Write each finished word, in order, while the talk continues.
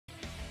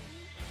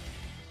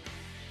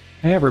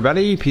Hey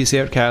everybody, PC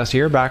Outcast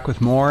here, back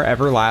with more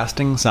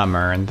Everlasting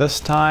Summer, and this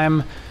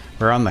time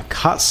we're on the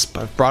cusp.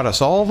 I've brought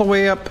us all the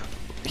way up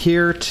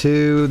here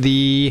to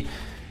the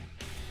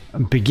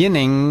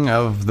beginning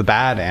of the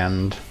bad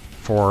end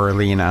for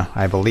Lena,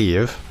 I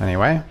believe,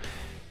 anyway.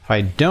 If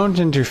I don't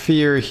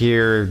interfere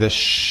here, this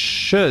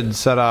should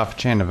set off a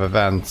chain of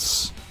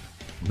events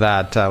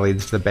that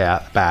leads to the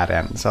bad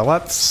end. So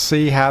let's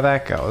see how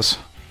that goes.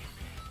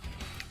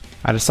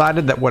 I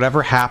decided that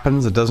whatever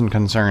happens, it doesn't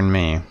concern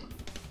me.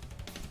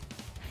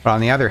 But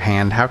on the other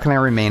hand, how can I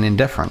remain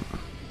indifferent?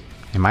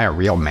 Am I a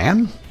real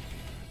man?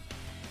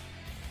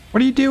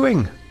 What are you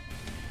doing?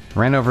 I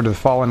ran over to the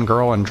fallen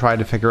girl and tried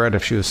to figure out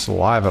if she was still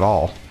alive at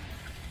all.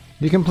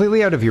 Are you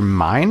completely out of your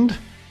mind?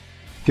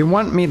 If you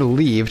want me to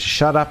leave, to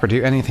shut up or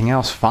do anything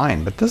else,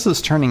 fine. But this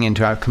is turning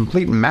into a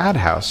complete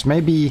madhouse.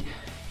 Maybe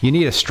you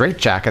need a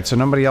straitjacket so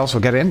nobody else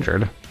will get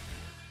injured.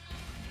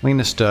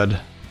 Lena stood,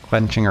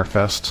 clenching her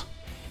fist.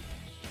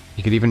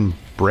 You could even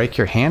break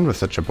your hand with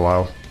such a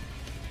blow.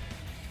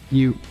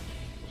 You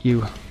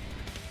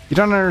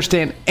don't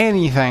understand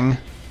anything.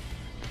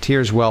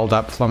 Tears welled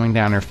up, flowing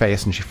down her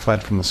face, and she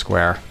fled from the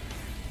square.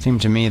 It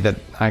seemed to me that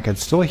I could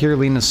still hear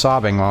Lena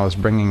sobbing while I was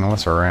bringing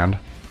Alyssa around.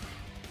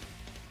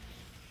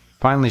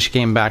 Finally, she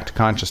came back to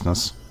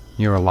consciousness.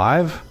 You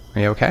alive?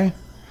 Are you okay?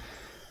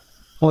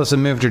 Alyssa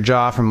moved her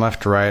jaw from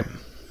left to right.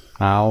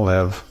 I'll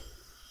live.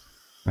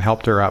 I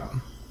helped her up.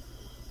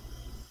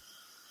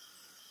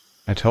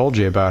 I told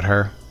you about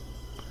her.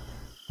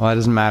 Well, that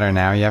doesn't matter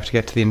now. You have to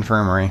get to the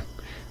infirmary.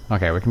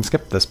 Okay, we can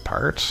skip this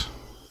part.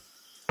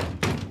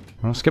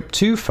 Don't skip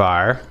too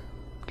far.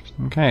 Just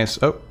in case.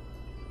 Oh.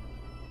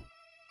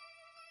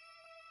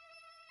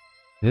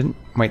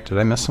 Wait, did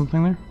I miss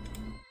something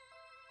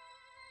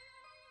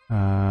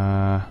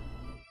there?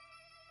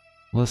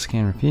 List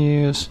can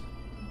refuse.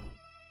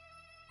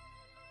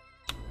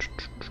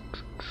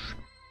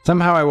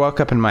 Somehow I woke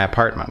up in my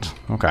apartment.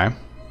 Okay.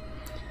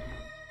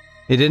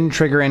 It didn't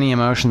trigger any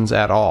emotions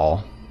at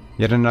all.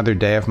 Yet another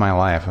day of my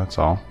life, that's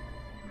all.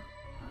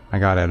 I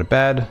got out of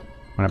bed,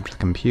 went up to the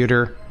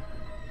computer.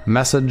 A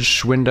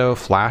message window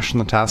flashed in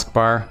the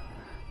taskbar.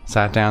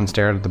 Sat down,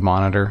 stared at the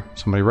monitor.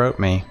 Somebody wrote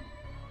me.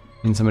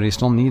 Means somebody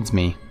still needs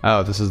me.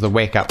 Oh, this is the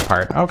wake up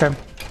part. Okay.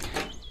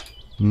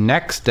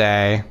 Next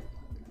day.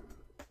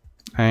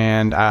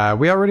 And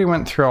we already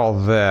went through all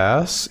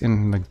this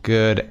in the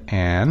good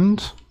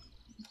end.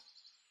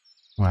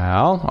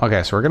 Well,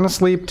 okay, so we're gonna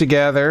sleep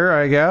together,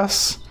 I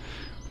guess.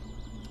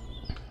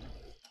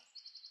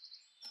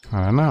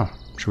 I don't know.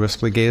 She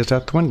wistfully gazed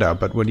out the window,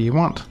 but what do you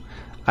want?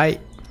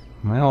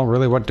 Well,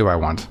 really, what do I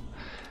want?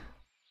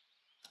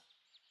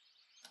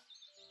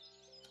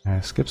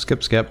 Skip.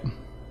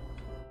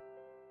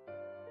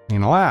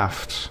 Lena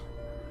laughed.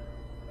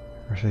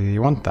 Or said,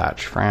 you want that?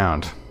 She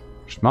frowned.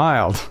 She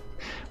smiled.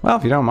 Well,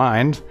 if you don't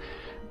mind.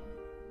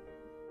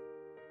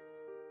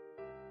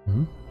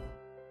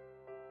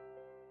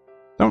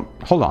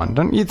 Hold on.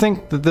 Don't you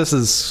think that this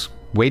is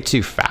way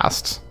too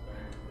fast?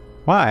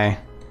 Why?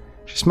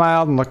 She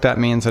smiled and looked at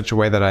me in such a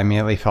way that I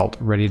immediately felt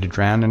ready to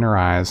drown in her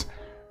eyes.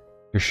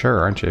 You're sure,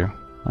 aren't you?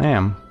 I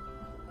am,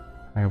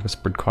 I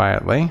whispered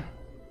quietly.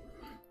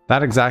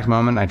 That exact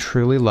moment, I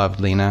truly loved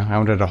Lena. I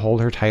wanted to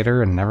hold her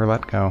tighter and never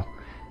let go.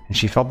 And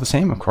she felt the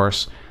same, of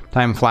course.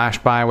 Time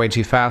flashed by way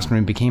too fast when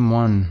we became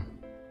one.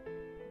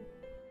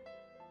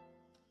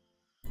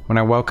 When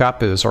I woke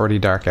up, it was already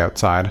dark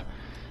outside.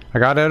 I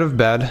got out of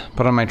bed,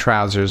 put on my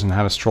trousers, and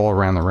had a stroll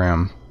around the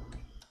room.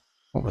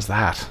 What was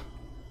that?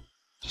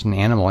 Just an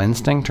animal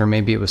instinct, or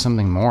maybe it was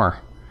something more.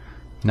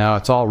 No,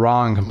 it's all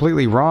wrong,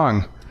 completely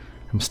wrong.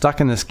 I'm stuck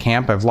in this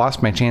camp, I've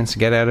lost my chance to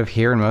get out of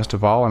here, and most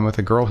of all, I'm with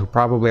a girl who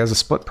probably has a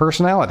split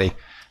personality.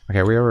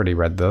 Okay, we already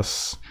read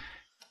this.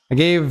 I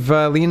gave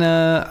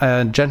Lena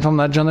a gentle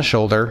nudge on the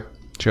shoulder.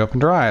 She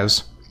opened her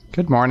eyes.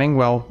 Good morning,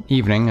 well,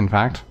 evening, in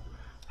fact.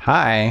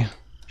 Hi,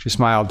 she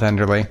smiled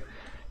tenderly.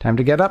 Time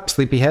to get up,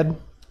 sleepyhead.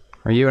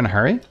 Are you in a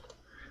hurry?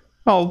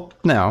 Well,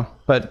 no,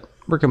 but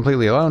we're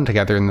completely alone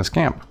together in this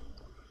camp.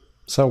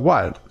 So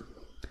what?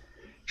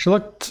 She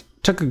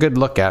took a good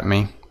look at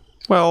me.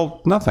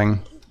 Well,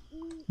 nothing.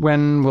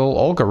 When will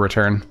Olga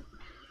return?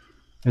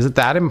 Is it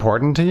that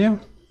important to you?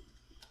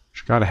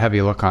 She got a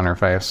heavy look on her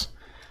face.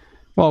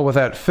 Well,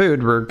 without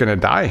food, we're gonna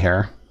die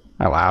here.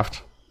 I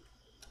laughed.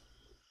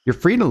 You're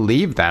free to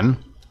leave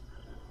then.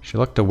 She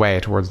looked away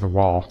towards the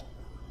wall.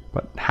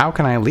 But how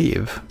can I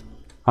leave?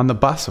 On the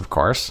bus, of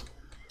course.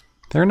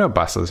 There are no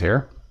buses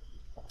here.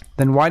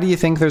 Then why do you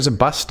think there's a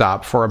bus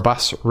stop for a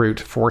bus route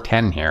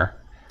 410 here?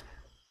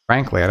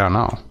 Frankly, I don't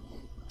know.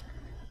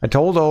 I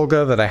told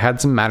Olga that I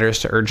had some matters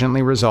to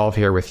urgently resolve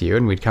here with you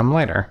and we'd come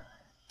later.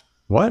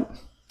 What?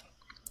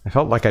 I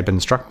felt like I'd been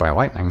struck by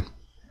lightning.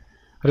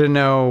 I didn't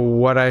know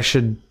what I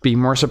should be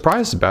more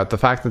surprised about, the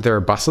fact that there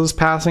are buses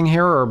passing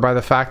here or by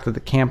the fact that the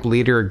camp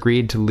leader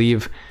agreed to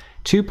leave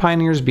 2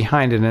 pioneers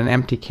behind in an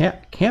empty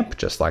camp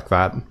just like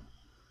that.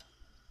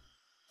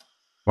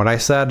 What I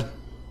said?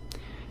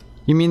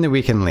 You mean that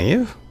we can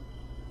leave?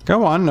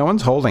 Go on, no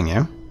one's holding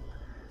you.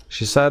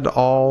 She said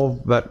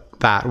all that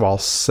that while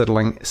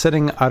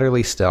sitting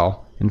utterly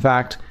still. In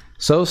fact,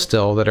 so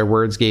still that her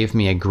words gave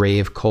me a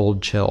grave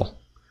cold chill.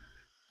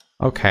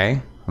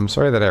 Okay, I'm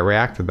sorry that I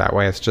reacted that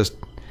way. It's just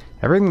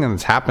everything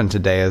that's happened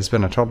today has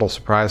been a total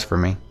surprise for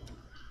me.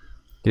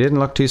 You didn't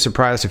look too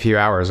surprised a few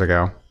hours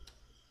ago.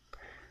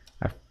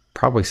 I've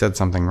probably said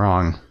something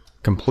wrong.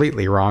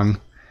 Completely wrong.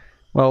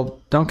 Well,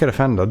 don't get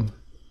offended.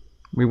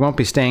 We won't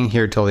be staying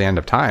here till the end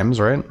of times,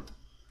 right?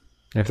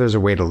 If there's a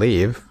way to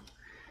leave.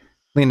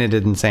 Lena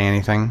didn't say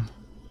anything.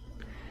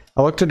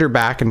 I looked at her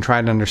back and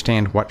tried to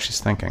understand what she's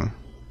thinking.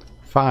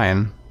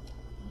 Fine.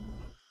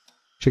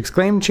 She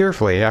exclaimed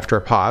cheerfully after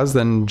a pause,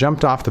 then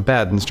jumped off the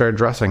bed and started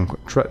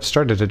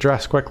to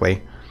dress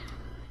quickly.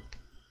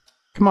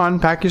 Come on,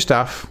 pack your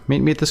stuff.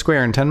 Meet me at the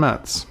square in 10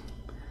 minutes.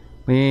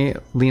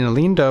 Lena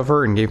leaned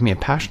over and gave me a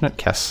passionate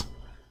kiss.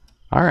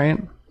 All right.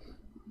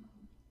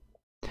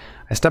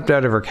 I stepped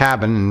out of her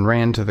cabin and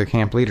ran to the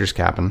camp leader's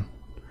cabin.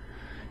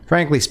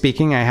 Frankly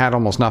speaking, I had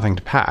almost nothing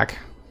to pack.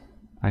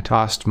 I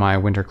tossed my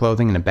winter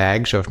clothing in a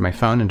bag, shoved my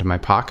phone into my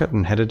pocket,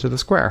 and headed to the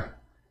square.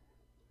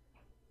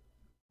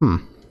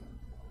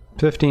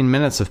 15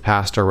 minutes have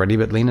passed already,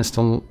 but Lena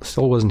still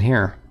wasn't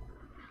here.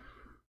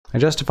 I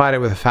justified it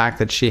with the fact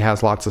that she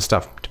has lots of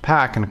stuff to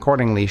pack, and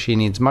accordingly she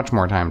needs much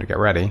more time to get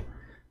ready.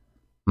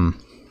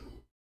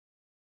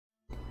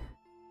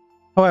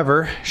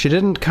 However, she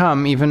didn't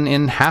come even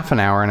in half an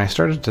hour, and I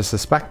started to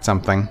suspect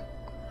something.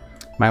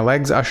 My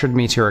legs ushered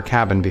me to her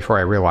cabin before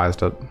I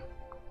realized it.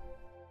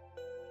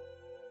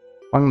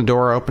 Flung the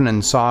door open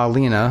and saw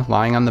Lena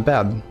lying on the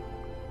bed.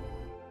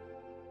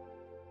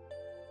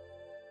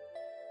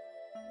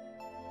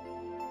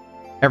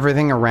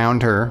 Everything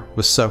around her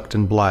was soaked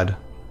in blood.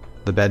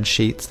 The bed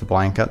sheets, the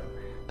blanket.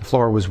 The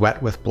floor was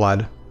wet with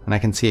blood, and I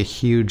can see a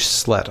huge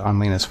slit on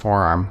Lena's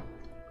forearm.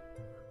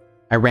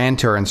 I ran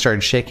to her and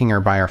started shaking her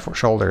by her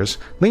shoulders.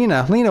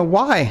 Lena,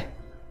 why?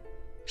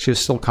 She was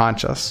still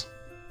conscious.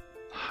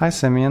 Hi,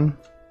 Simeon.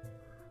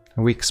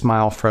 A weak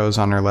smile froze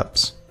on her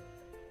lips.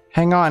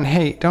 Hang on,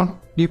 hey, don't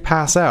you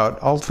pass out.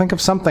 I'll think of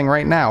something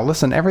right now.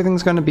 Listen,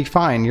 everything's going to be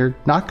fine. You're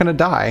not going to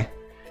die.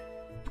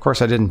 Of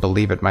course, I didn't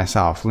believe it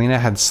myself. Lena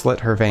had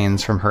slit her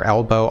veins from her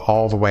elbow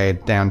all the way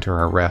down to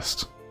her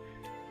wrist.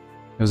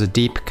 It was a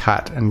deep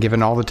cut, and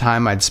given all the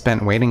time I'd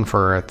spent waiting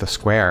for her at the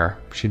square,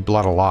 she'd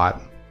bled a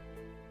lot.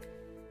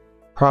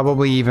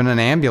 Probably even an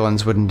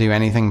ambulance wouldn't do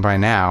anything by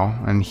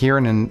now, and here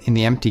in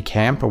the empty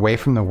camp, away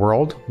from the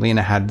world,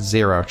 Lena had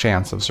zero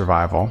chance of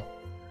survival.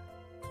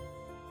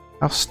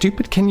 How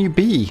stupid can you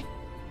be?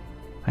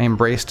 I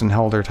embraced and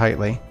held her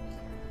tightly.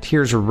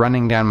 Tears were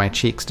running down my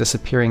cheeks,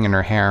 disappearing in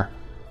her hair.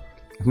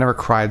 I've never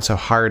cried so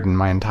hard in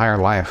my entire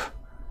life.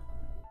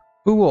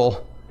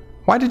 Fool!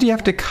 Why did you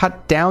have to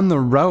cut down the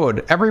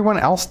road? Everyone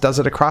else does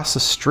it across the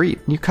street.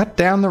 You cut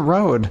down the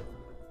road.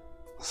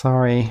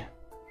 Sorry.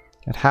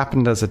 It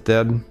happened as it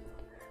did,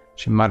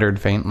 she muttered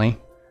faintly.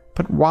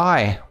 But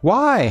why?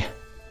 Why?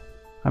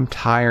 I'm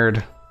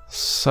tired.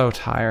 So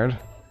tired.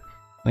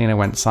 Lena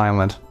went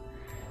silent.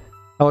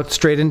 I looked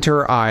straight into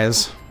her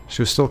eyes.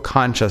 She was still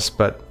conscious,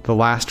 but the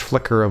last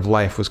flicker of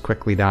life was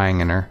quickly dying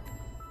in her.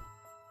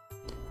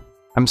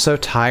 I'm so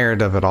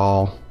tired of it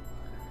all.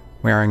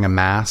 Wearing a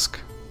mask.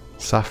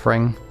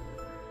 Suffering.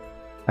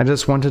 I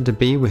just wanted to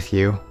be with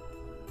you,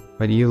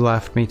 but you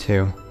left me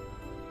too.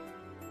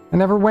 I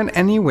never went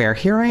anywhere.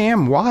 Here I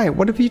am. Why?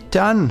 What have you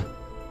done?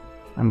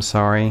 I'm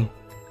sorry.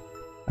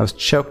 I was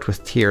choked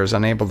with tears,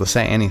 unable to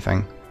say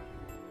anything.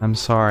 I'm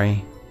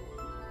sorry.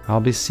 I'll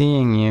be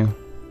seeing you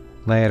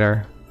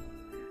later.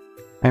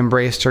 I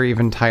embraced her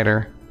even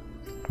tighter.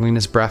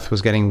 Lena's breath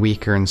was getting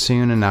weaker, and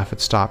soon enough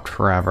it stopped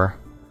forever.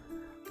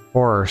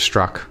 Horror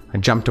struck. I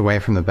jumped away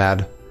from the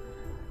bed.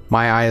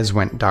 My eyes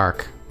went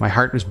dark. My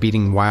heart was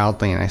beating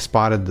wildly, and I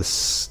spotted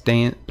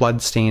the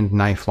blood-stained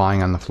knife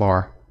lying on the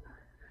floor.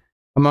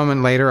 A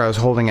moment later, I was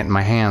holding it in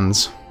my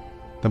hands.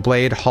 The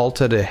blade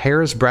halted a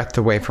hair's breadth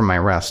away from my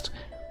wrist.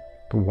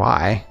 But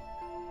why?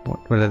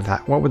 What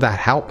would that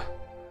help?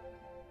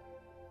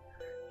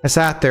 I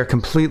sat there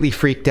completely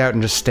freaked out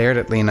and just stared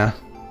at Lena.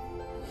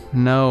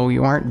 No,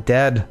 you aren't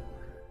dead.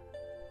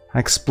 I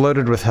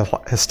exploded with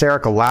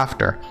hysterical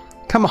laughter.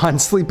 Come on,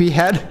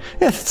 sleepyhead.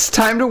 It's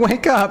time to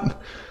wake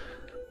up.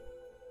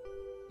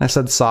 I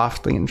said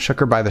softly and shook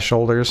her by the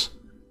shoulders.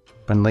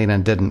 But Lena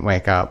didn't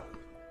wake up.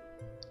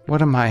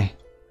 What am I...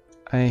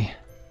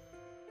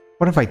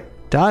 What have I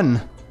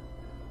done?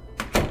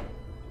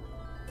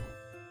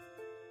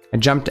 I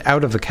jumped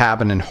out of the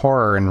cabin in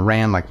horror and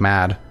ran like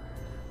mad.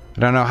 I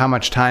don't know how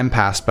much time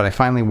passed, but I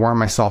finally wore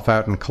myself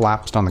out and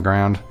collapsed on the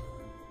ground.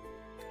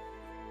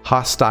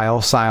 Hostile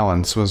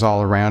silence was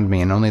all around me,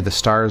 and only the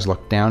stars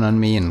looked down on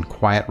me in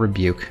quiet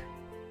rebuke.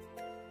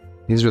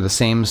 These were the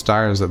same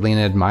stars that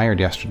Lena admired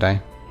yesterday.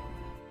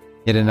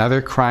 Yet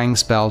another crying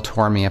spell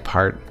tore me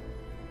apart.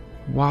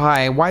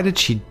 Why? Why did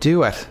she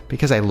do it?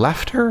 Because I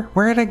left her?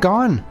 Where had I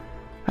gone?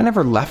 I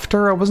never left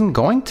her. I wasn't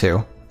going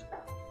to.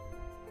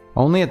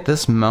 Only at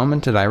this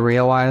moment did I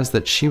realize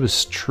that she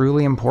was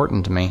truly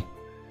important to me.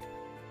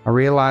 I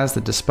realized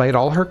that despite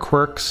all her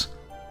quirks,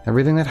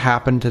 everything that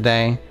happened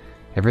today,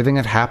 Everything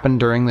that happened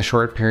during the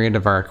short period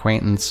of our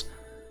acquaintance,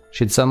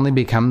 she'd suddenly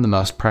become the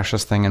most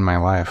precious thing in my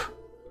life.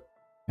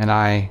 And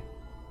I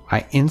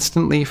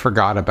instantly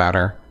forgot about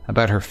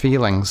her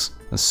feelings,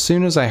 as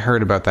soon as I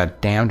heard about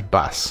that damned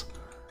bus.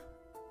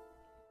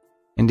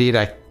 Indeed,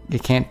 I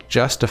can't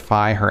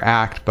justify her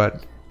act,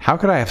 but how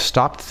could I have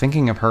stopped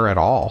thinking of her at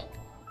all?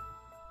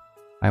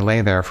 I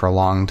lay there for a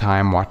long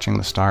time watching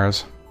the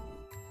stars.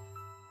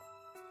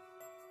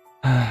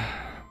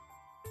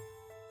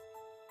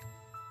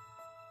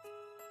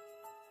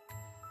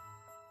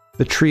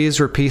 The trees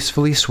were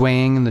peacefully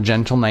swaying in the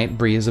gentle night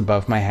breeze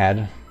above my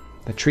head.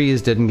 The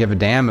trees didn't give a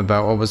damn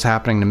about what was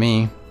happening to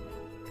me.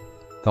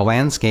 The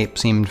landscape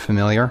seemed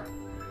familiar.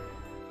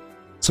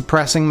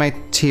 Suppressing my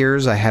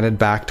tears, I headed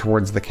back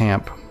towards the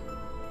camp.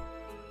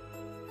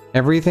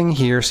 Everything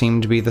here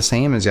seemed to be the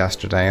same as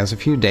yesterday, as a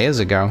few days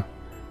ago.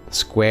 The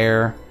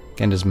square,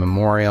 Genda's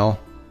memorial,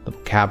 the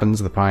cabins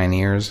of the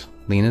pioneers,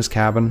 Lena's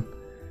cabin.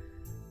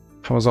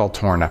 I was all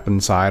torn up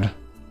inside.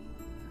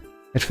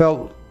 It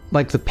felt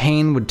like the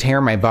pain would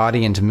tear my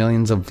body into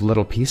millions of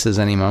little pieces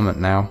any moment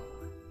now.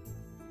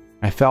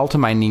 I fell to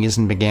my knees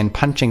and began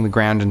punching the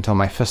ground until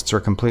my fists were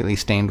completely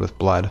stained with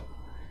blood.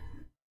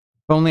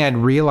 If only I'd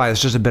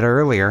realized just a bit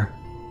earlier.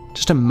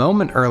 Just a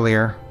moment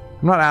earlier.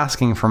 I'm not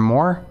asking for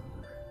more.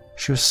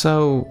 She was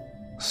so...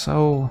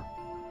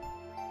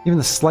 Even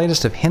the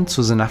slightest of hints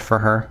was enough for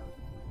her.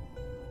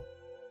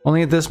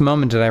 Only at this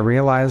moment did I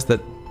realize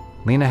that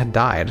Lena had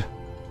died.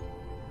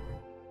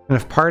 And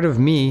if part of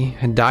me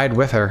had died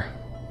with her,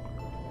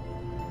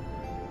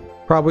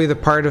 probably the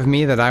part of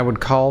me that I would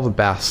call the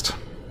best.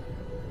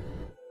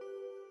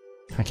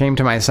 I came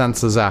to my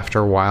senses after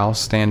a while,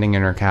 standing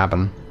in her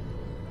cabin.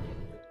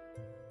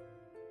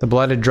 The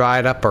blood had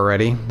dried up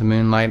already. The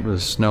moonlight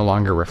was no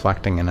longer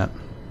reflecting in it.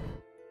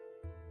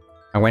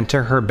 I went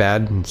to her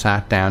bed and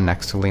sat down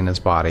next to Lena's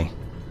body.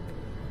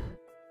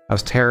 I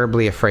was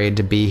terribly afraid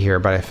to be here,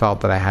 but I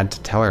felt that I had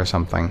to tell her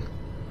something.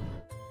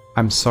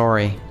 "I'm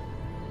sorry,"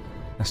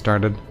 I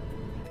started.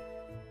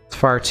 It's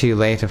far too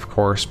late, of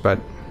course, but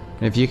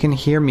if you can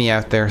hear me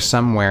out there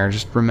somewhere,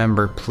 just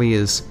remember,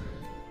 please,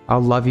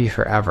 I'll love you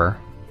forever,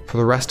 for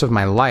the rest of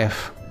my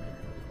life.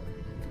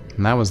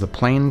 And that was the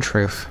plain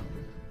truth.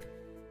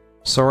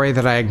 Sorry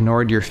that I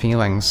ignored your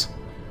feelings.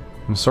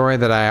 I'm sorry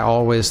that I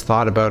always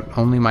thought about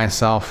only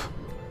myself.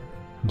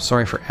 I'm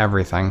sorry for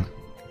everything.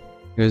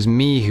 It was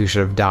me who should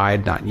have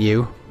died, not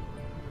you.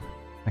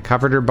 I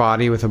covered her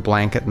body with a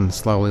blanket and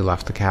slowly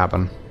left the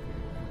cabin.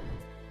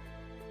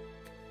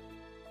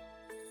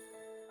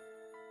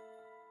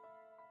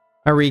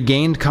 I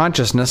regained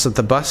consciousness at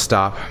the bus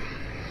stop.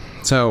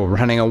 "So,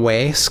 running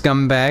away,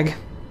 scumbag?"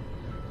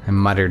 I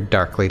muttered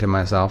darkly to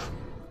myself.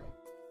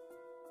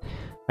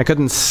 I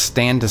couldn't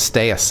stand to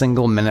stay a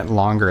single minute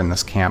longer in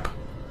this camp.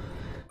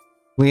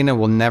 Lena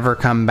will never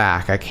come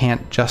back. I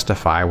can't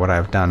justify what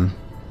I've done.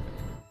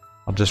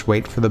 I'll just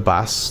wait for the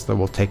bus that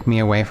will take me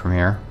away from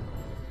here.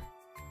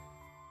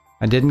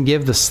 I didn't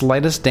give the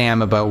slightest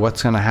damn about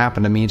what's going to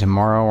happen to me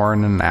tomorrow or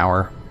in an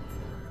hour.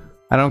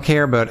 I don't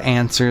care about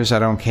answers. I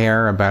don't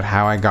care about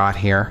how I got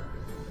here.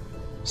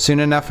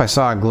 Soon enough, I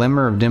saw a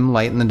glimmer of dim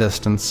light in the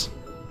distance.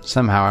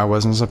 Somehow I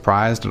wasn't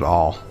surprised at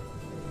all.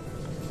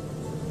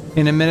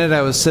 In a minute,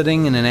 I was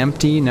sitting in an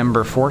empty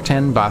number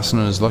 410 bus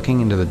and was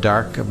looking into the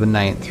dark of the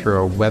night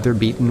through a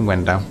weather-beaten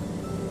window.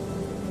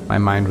 My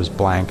mind was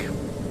blank.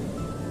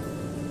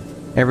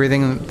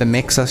 Everything that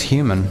makes us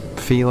human,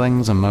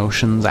 feelings,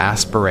 emotions,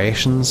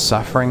 aspirations,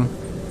 suffering,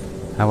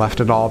 I left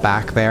it all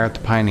back there at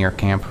the pioneer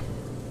camp.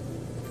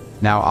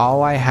 Now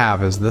all I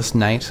have is this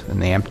night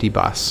and the empty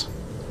bus.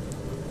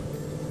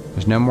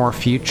 There's no more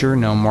future,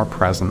 no more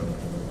present.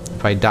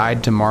 If I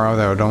died tomorrow,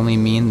 that would only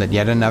mean that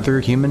yet another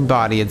human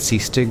body had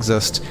ceased to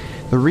exist.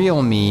 The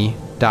real me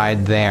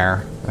died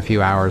there a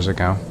few hours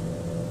ago.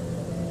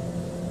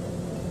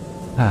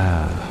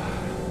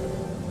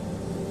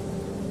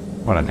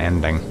 What an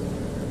ending.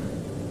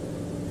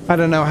 I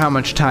don't know how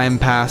much time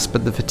passed,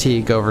 but the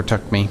fatigue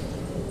overtook me.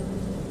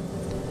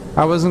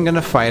 I wasn't going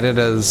to fight it,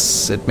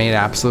 as it made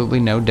absolutely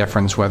no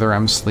difference whether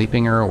I'm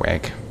sleeping or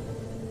awake.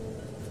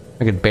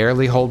 I could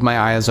barely hold my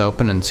eyes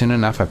open, and soon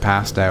enough I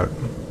passed out.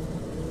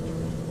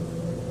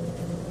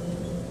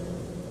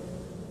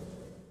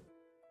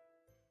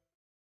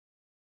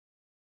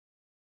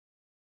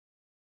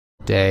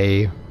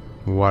 Day,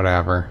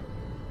 whatever.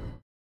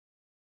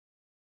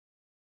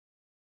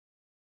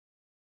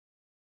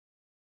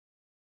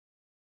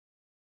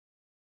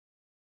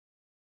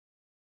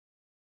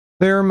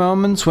 There are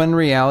moments when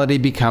reality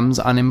becomes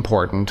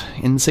unimportant,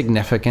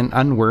 insignificant,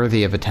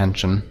 unworthy of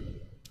attention.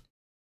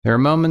 There are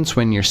moments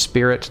when your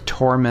spiritual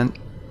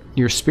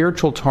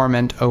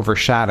torment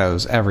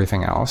overshadows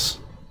everything else.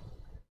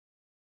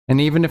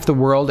 And even if the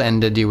world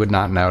ended, you would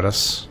not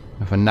notice.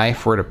 If a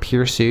knife were to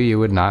pierce you, you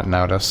would not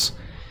notice.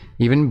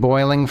 Even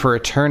boiling for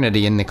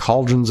eternity in the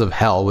cauldrons of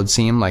hell would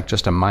seem like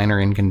just a minor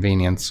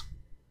inconvenience.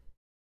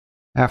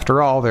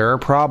 After all, there are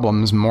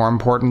problems more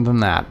important than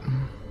that.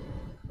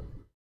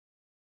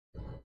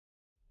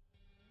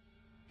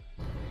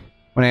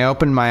 When I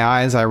opened my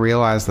eyes, I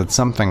realized that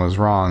something was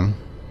wrong.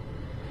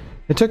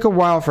 It took a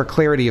while for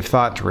clarity of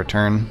thought to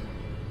return.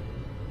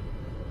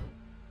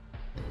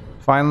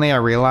 Finally, I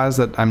realized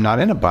that I'm not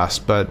in a bus,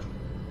 but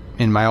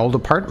in my old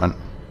apartment.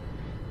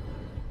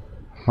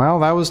 Well,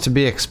 that was to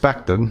be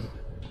expected.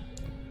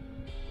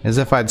 As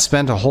if I'd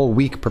spent a whole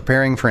week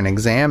preparing for an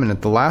exam and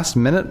at the last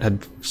minute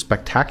had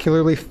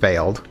spectacularly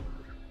failed.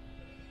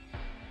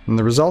 And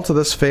the result of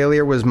this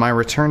failure was my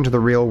return to the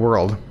real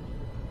world.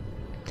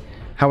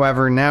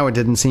 However, now it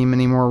didn't seem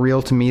any more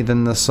real to me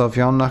than the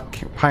Sovielna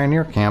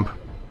pioneer camp.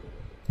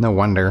 No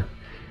wonder.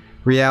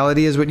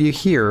 Reality is what you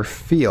hear,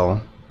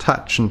 feel,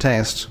 touch, and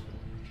taste.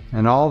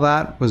 And all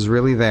that was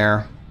really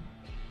there.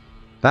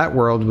 That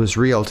world was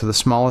real to the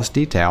smallest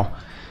detail.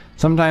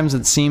 Sometimes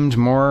it seemed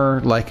more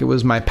like it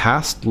was my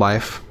past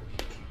life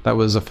that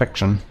was a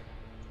fiction.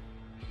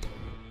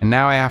 And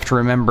now I have to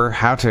remember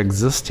how to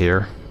exist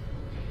here.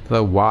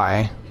 Though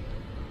why?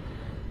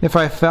 If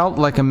I felt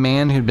like a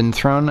man who'd been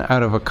thrown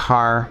out of a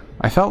car,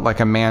 I felt like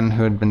a man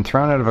who had been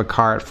thrown out of a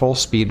car at full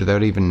speed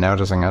without even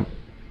noticing it,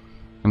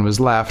 and was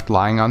left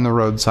lying on the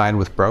roadside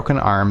with broken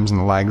arms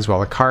and legs while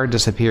the car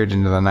disappeared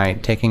into the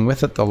night, taking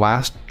with it the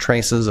last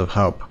traces of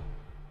hope.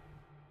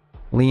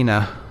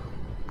 Lena.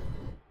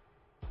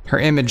 Her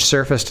image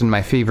surfaced in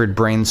my fevered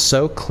brain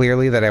so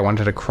clearly that I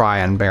wanted to cry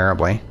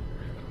unbearably.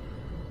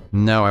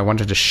 No, I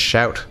wanted to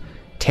shout,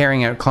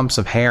 tearing out clumps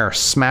of hair,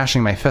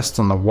 smashing my fists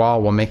on the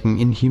wall while making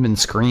inhuman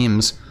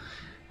screams.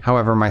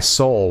 However, my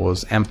soul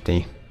was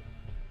empty.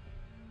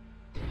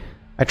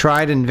 I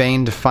tried in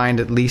vain to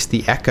find at least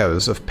the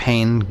echoes of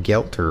pain,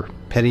 guilt, or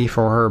pity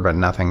for her, but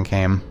nothing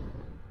came.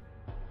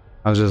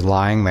 I was just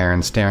lying there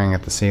and staring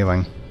at the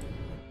ceiling.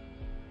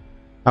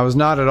 I was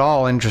not at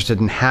all interested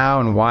in how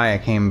and why I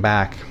came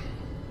back.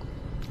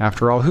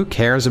 After all, who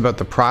cares about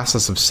the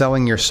process of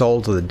selling your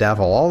soul to the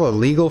devil? All the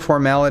legal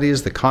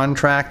formalities, the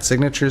contract,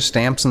 signatures,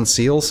 stamps, and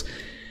seals?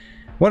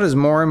 What is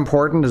more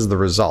important is the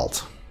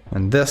result.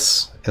 And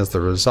this is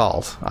the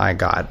result I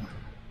got.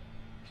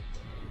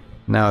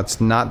 Now,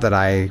 it's not that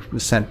I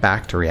was sent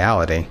back to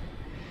reality.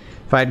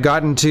 If I had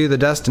gotten to the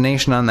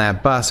destination on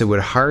that bus, it would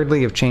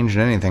hardly have changed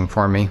anything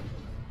for me.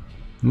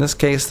 In this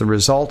case, the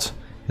result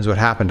is what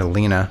happened to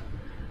Lena,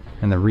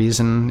 and the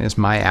reason is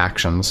my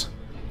actions.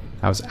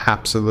 I was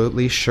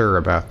absolutely sure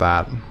about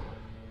that.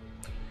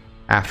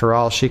 After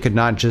all, she could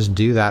not just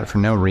do that for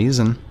no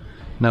reason.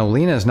 No,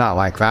 Lena's not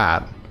like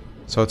that.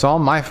 So it's all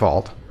my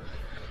fault.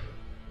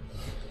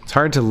 It's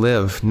hard to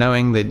live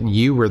knowing that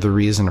you were the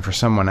reason for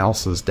someone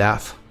else's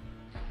death.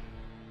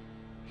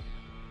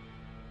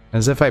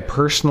 As if I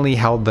personally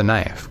held the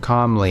knife,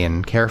 calmly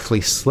and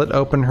carefully slit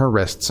open her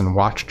wrists and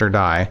watched her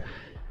die,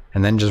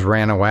 and then just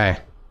ran away.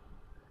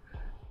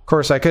 Of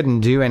course, I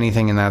couldn't do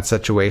anything in that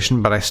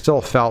situation, but I still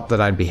felt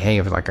that I'd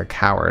behaved like a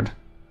coward.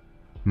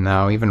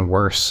 No, even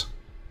worse.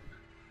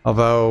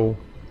 Although,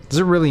 does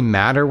it really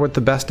matter what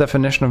the best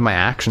definition of my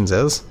actions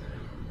is?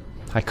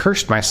 I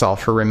cursed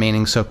myself for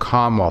remaining so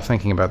calm while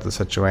thinking about the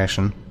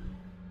situation.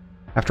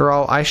 After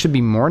all, I should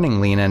be mourning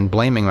Lena and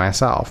blaming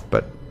myself,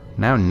 but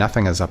now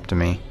nothing is up to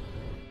me.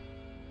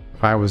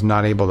 If I was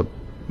not able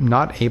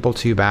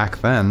to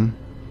back then,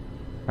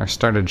 I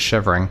started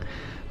shivering.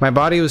 My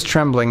body was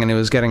trembling and it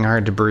was getting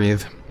hard to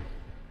breathe.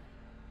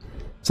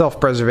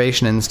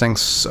 Self-preservation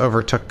instincts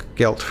overtook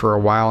guilt for a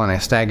while and I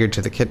staggered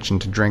to the kitchen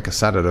to drink a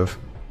sedative.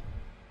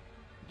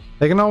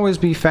 They can always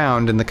be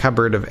found in the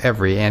cupboard of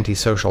every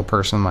antisocial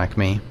person like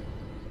me.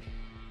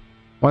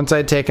 Once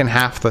I'd taken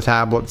half the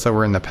tablets that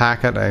were in the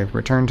packet, I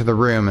returned to the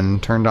room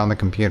and turned on the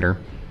computer.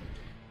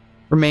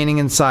 Remaining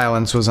in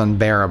silence was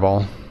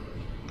unbearable.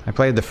 I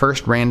played the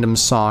first random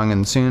song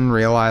and soon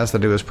realized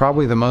that it was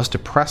probably the most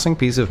depressing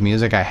piece of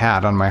music I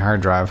had on my hard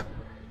drive.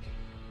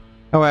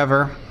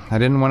 However, I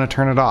didn't want to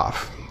turn it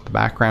off. The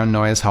background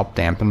noise helped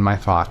dampen my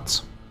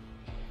thoughts.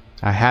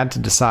 I had to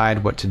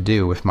decide what to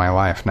do with my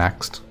life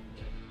next.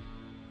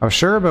 I was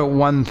sure about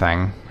one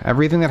thing.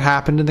 Everything that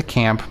happened in the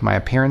camp, my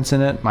appearance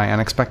in it, my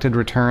unexpected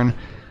return,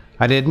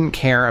 I didn't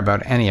care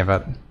about any of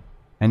it.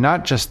 And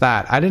not just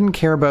that, I didn't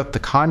care about the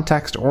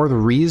context or the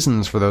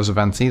reasons for those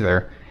events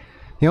either.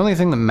 The only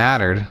thing that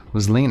mattered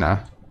was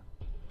Lena.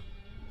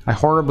 I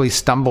horribly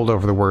stumbled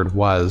over the word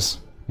was.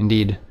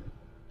 Indeed,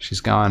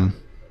 she's gone.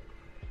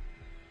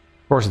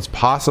 Of course, it's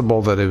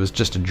possible that it was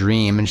just a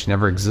dream and she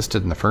never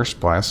existed in the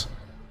first place.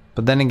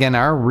 But then again,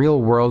 our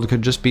real world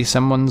could just be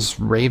someone's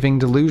raving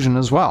delusion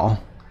as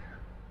well.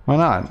 Why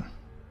not?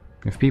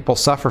 If people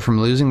suffer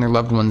from losing their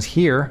loved ones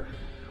here,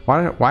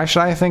 why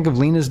should I think of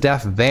Lena's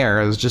death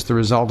there as just the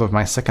result of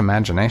my sick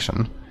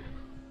imagination?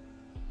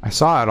 I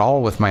saw it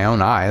all with my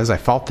own eyes. I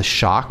felt the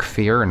shock,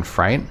 fear, and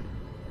fright.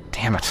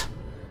 Damn it.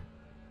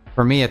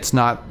 For me, it's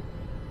not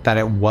that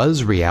it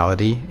was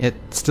reality. It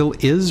still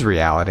is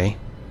reality.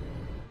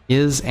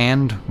 Is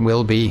and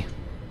will be.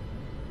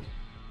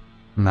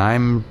 And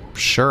I'm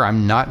sure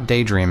I'm not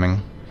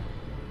daydreaming.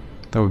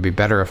 That would be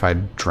better if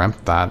I'd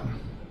dreamt that.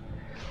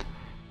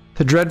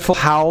 The dreadful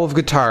howl of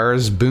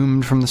guitars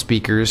boomed from the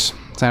speakers.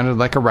 It sounded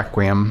like a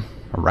requiem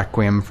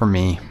for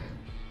me.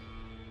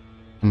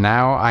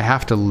 Now I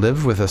have to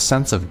live with a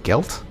sense of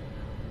guilt?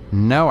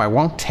 No, I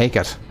won't take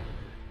it.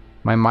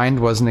 My mind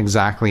wasn't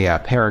exactly a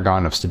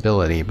paragon of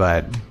stability,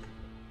 but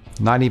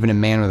not even a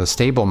man with a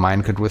stable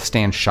mind could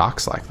withstand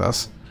shocks like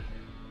this.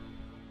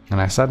 And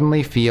I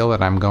suddenly feel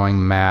that I'm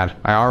going mad.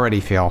 I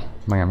already feel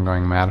like I'm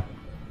going mad.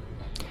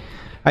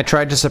 I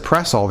tried to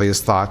suppress all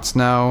these thoughts.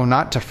 No,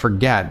 not to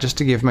forget, just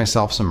to give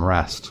myself some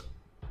rest.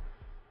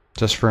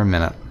 Just for a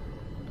minute.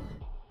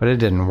 But it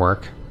didn't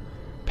work.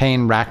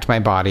 Pain racked my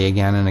body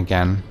again and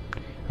again.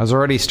 I was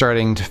already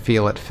starting to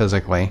feel it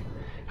physically.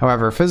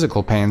 However,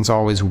 physical pain's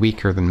always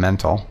weaker than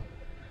mental.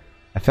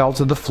 I fell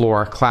to the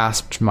floor,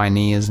 clasped my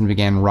knees, and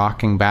began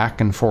rocking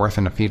back and forth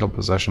in a fetal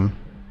position.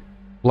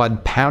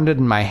 Blood pounded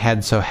in my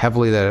head so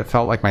heavily that it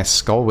felt like my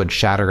skull would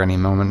shatter any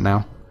moment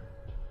now.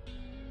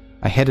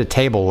 I hit a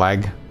table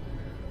leg,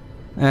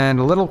 and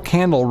a little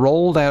candle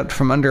rolled out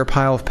from under a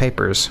pile of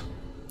papers.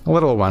 A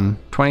little one,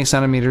 20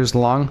 centimeters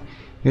long.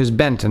 It was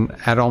bent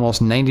at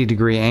almost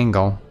 90-degree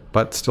angle,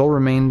 but still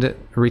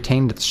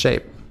retained its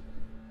shape.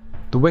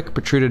 The wick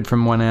protruded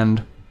from one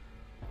end.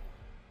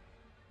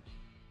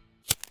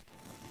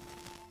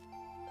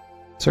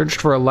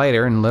 Searched for a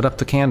lighter and lit up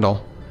the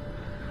candle.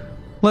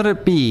 Let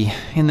it be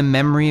in the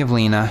memory of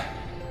Lena.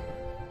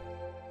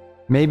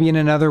 Maybe in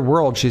another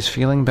world she's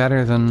feeling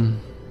better than...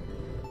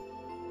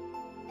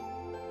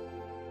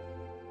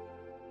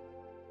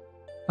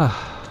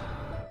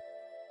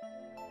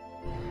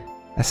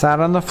 I sat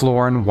on the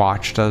floor and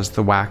watched as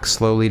the wax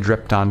slowly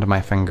dripped onto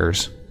my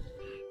fingers.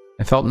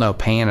 I felt no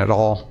pain at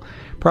all.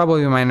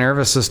 Probably my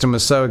nervous system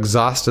was so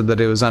exhausted that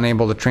it was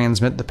unable to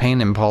transmit the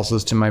pain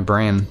impulses to my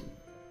brain.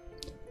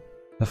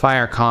 The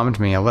fire calmed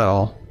me a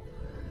little.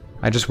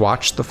 I just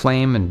watched the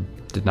flame and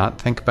did not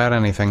think about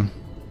anything.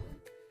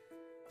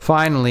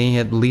 Finally,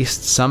 at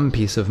least some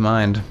peace of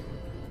mind.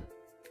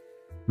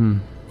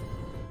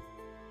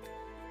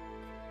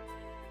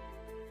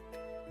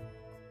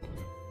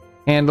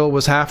 Candle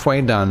was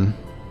halfway done.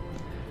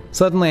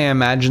 Suddenly I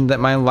imagined that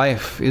my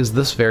life is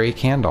this very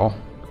candle.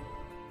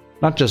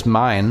 Not just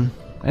mine,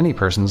 any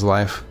person's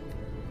life.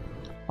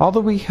 All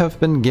that we have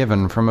been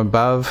given from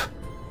above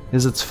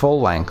is its full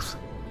length.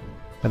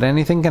 But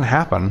anything can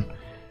happen.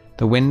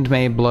 The wind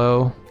may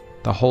blow,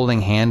 the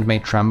holding hand may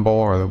tremble,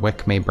 or the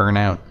wick may burn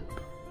out,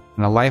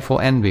 and a life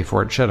will end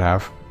before it should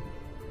have.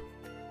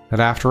 But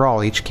after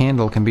all, each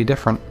candle can be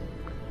different.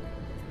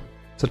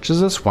 Such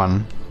as this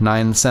one,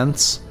 9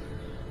 cents.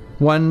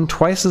 One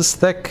twice as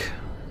thick,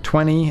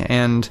 20,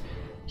 and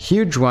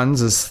huge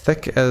ones as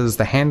thick as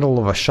the handle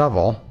of a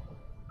shovel.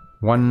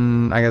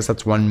 I guess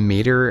that's 1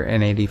 meter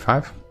and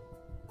 85.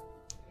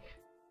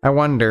 I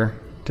wonder,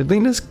 did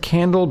Lena's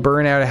candle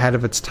burn out ahead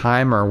of its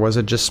time, or was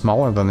it just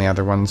smaller than the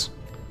other ones?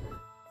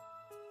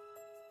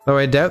 Though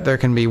I doubt there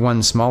can be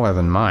one smaller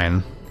than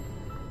mine.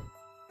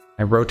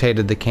 I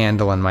rotated the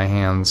candle in my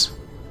hands.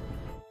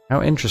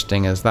 How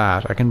interesting is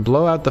that? I can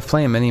blow out the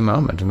flame any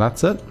moment, and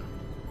that's it.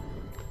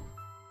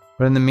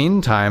 But in the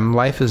meantime,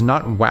 life is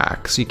not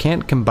wax. You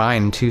can't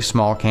combine 2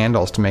 small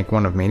candles to make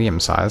one of medium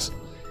size.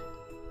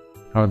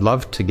 I would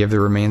love to give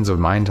the remains of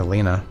mine to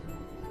Lena.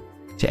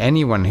 To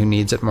anyone who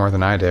needs it more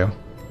than I do.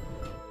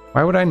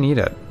 Why would I need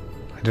it?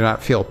 I do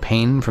not feel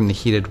pain from the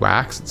heated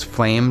wax. Its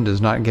flame does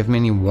not give me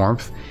any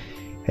warmth.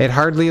 It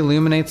hardly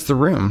illuminates the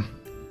room.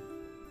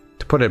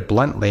 To put it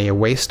bluntly, a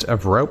waste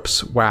of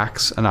ropes,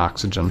 wax, and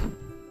oxygen.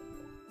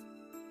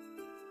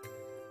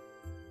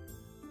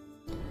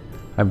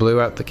 I blew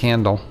out the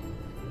candle.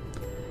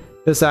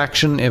 This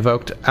action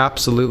evoked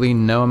absolutely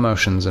no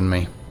emotions in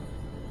me.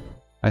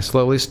 I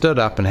slowly stood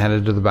up and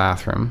headed to the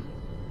bathroom.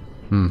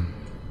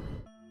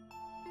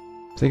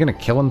 Is he gonna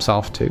kill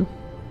himself too?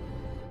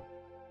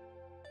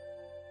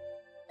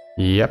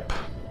 Yep.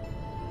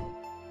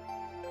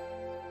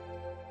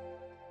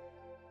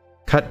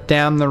 Cut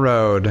down the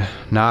road,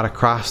 not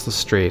across the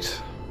street.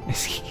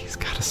 He's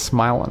got a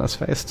smile on his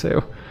face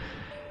too.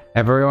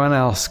 Everyone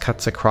else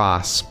cuts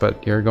across,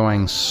 but you're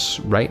going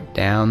right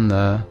down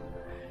the...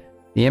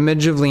 The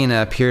image of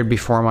Lena appeared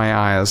before my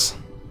eyes.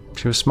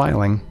 She was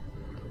smiling.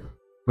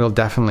 We'll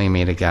definitely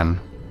meet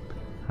again.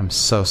 I'm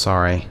so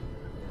sorry.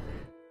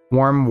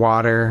 Warm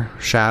water,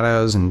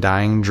 shadows, and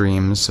dying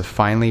dreams have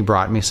finally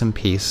brought me some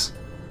peace.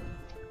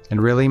 It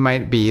really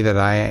might be that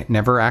I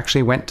never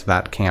actually went to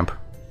that camp.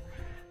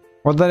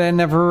 Or that I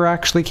never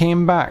actually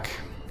came back.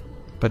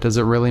 But does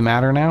it really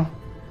matter now?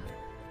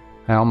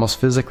 I almost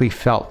physically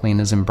felt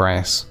Lena's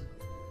embrace.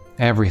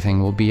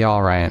 Everything will be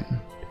alright.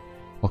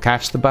 We'll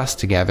catch the bus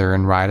together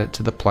and ride it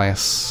to the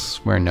place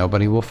where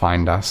nobody will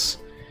find us.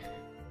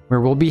 Where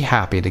we'll be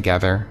happy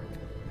together.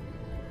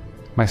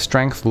 My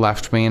strength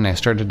left me and I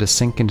started to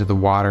sink into the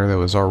water that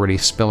was already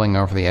spilling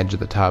over the edge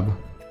of the tub.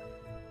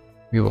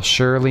 We will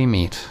surely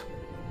meet.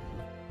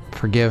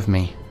 Forgive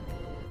me.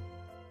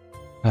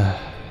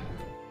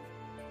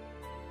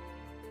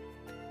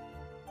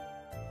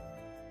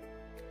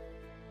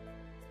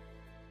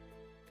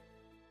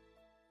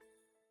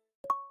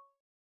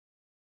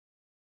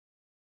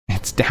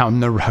 It's down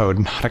the road,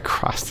 not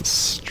across the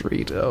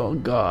street. Oh,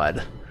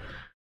 God.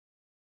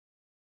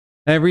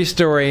 Every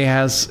story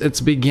has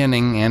its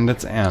beginning and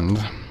its end.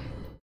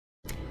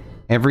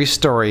 Every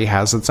story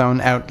has its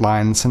own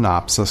outline,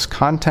 synopsis,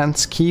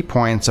 contents, key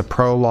points, a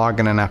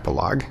prologue, and an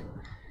epilogue.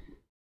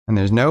 And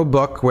there's no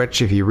book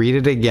which, if you read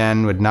it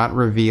again, would not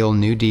reveal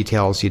new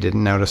details you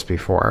didn't notice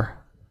before.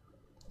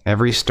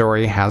 Every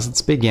story has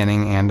its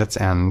beginning and its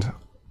end.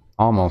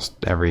 Almost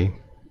every.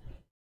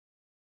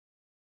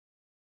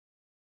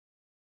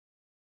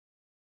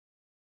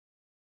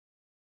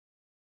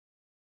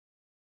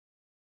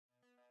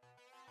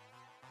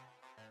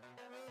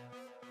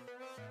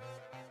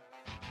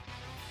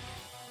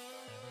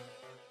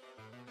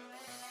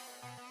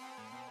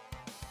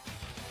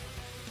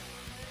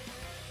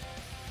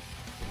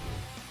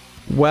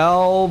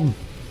 Well,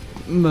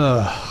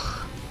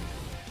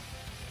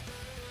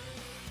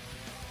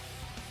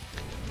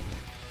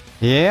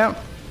 yeah,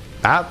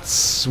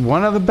 that's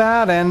one of the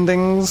bad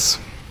endings.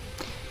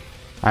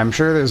 I'm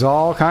sure there's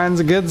all kinds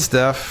of good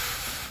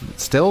stuff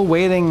still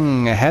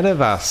waiting ahead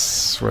of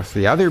us with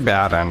the other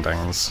bad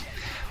endings.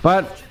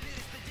 But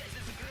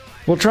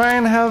we'll try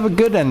and have a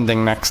good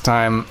ending next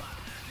time.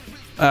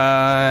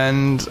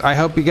 And I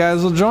hope you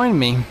guys will join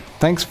me.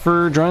 Thanks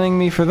for joining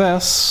me for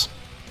this.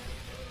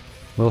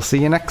 We'll see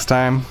you next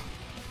time.